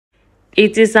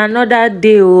It is another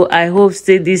day. Oh, I hope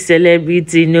say this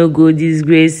celebrity no go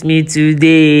disgrace me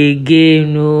today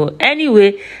again. No.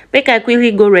 Anyway, make I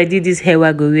quickly go ready this hair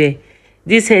I go wear.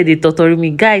 This hair they torture me.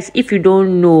 Guys, if you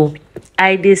don't know,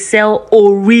 they sell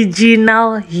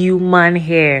original human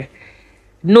hair.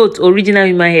 Note original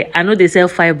human hair. I know they sell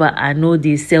fiber. I know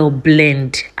they sell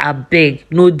blend. I beg,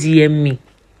 no DM me.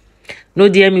 No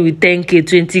DM me with 10k,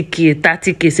 20k,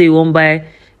 30k. Say you won't buy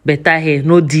better hair.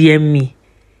 No DM me.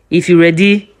 If you're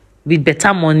ready with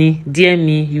better money, DM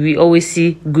me. You will always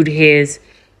see good hairs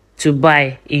to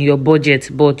buy in your budget,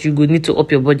 but you will need to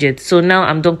up your budget. So now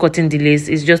I'm done cutting the lace.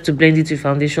 It's just to blend it with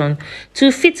foundation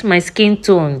to fit my skin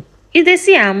tone. If they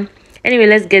see anyway,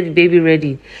 let's get the baby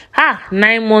ready.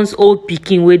 9 months old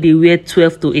pikin where they wear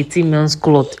 12 to 18 months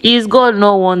cloth. Is God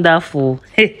not wonderful?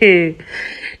 This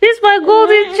my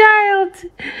golden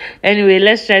child. Anyway,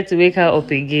 let's try to wake her up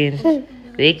again.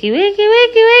 Wakey, wakey,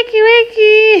 wakey, wakey,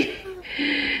 wakey.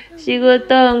 She go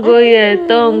tongue go here,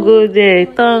 tongue go there,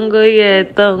 tongue go here,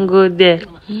 tongue go there.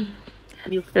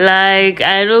 Like,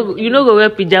 I know you know go wear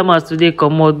pajamas today,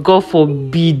 come out. God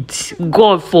forbid.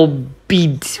 God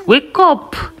forbid. Wake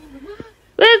up.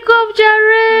 Wake up,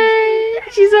 Jared.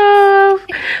 She's off.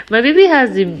 My baby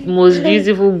has the most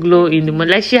beautiful glow in the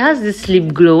morning. Like, she has this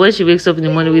sleep glow when she wakes up in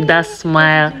the morning with that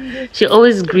smile. She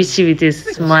always greets you with a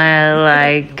smile.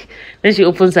 Like, when she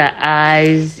opens her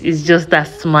eyes, it's just that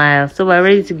smile. So we're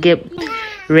ready to get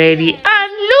ready.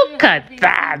 And look at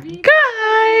that,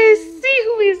 guys. See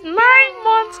who is 9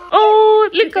 months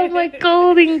old. Look at my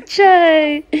golden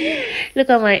child. Look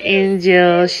at my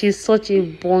angel. She's such a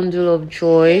bundle of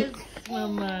joy.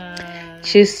 Mama.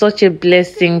 She's such a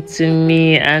blessing to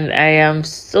me, and I am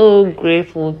so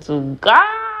grateful to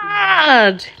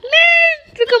God.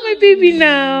 Look at my baby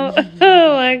now.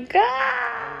 Oh my God.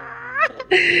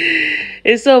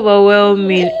 It's so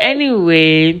overwhelming.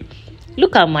 Anyway,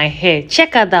 look at my hair.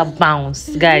 Check out that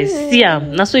bounce, guys. See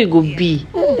that's what it go be.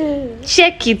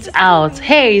 Check it out.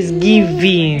 Hair is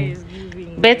giving.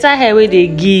 Better hair where they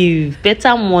give.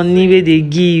 Better money where they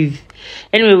give.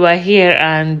 Anyway, we're here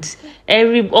and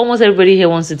almost everybody here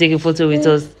wants to take a photo with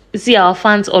us. See our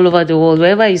fans all over the world.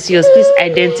 Wherever you see us, please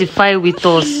identify with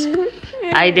us.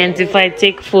 Identify,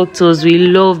 take photos. We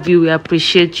love you. We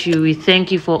appreciate you. We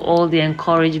thank you for all the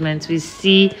encouragement. We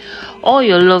see all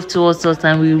your love towards us,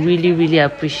 and we really, really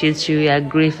appreciate you. We are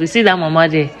grateful. See that mama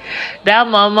there? That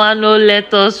mama no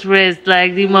let us rest.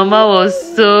 Like, the mama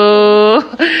was so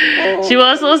she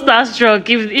was so starstruck,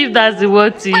 if that's the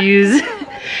word to use.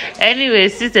 Anyway,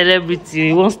 see celebrity,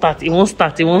 it won't start.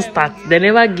 They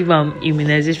never give him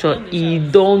immunization. He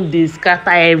don't scatter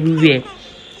everywhere.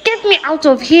 Get me out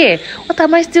of here. What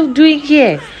am I still doing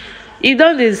here? He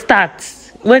don't start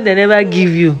when they never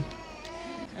give you.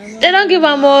 They don't give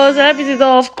him more. Celebrity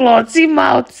don't off cloth. See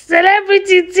mouth.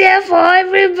 Celebrity tear for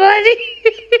everybody.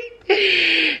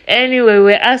 Anyway,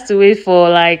 we're asked to wait for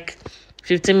like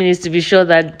 15 minutes to be sure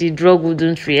that the drug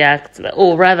wouldn't react.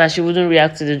 Or rather, she wouldn't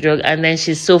react to the drug. And then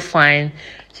she's so fine.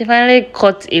 She finally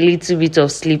caught a little bit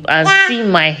of sleep. And see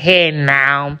my hair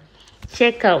now.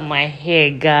 Check out my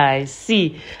hair, guys.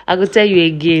 See, I go tell you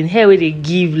again. Hair where they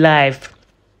give life.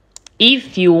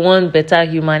 If you want better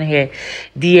human hair,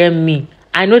 DM me.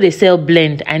 I know they sell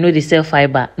blend. I know they sell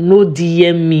fiber. No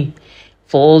DM me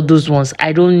for all those ones.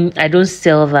 I don't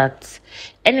sell that.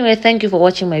 Anyway, thank you for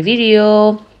watching my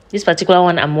video. This particular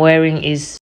one I'm wearing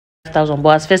is 5,000,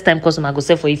 but as first time customer, I go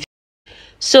sell for you.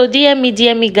 So DM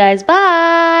me, guys.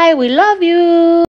 Bye. We love you.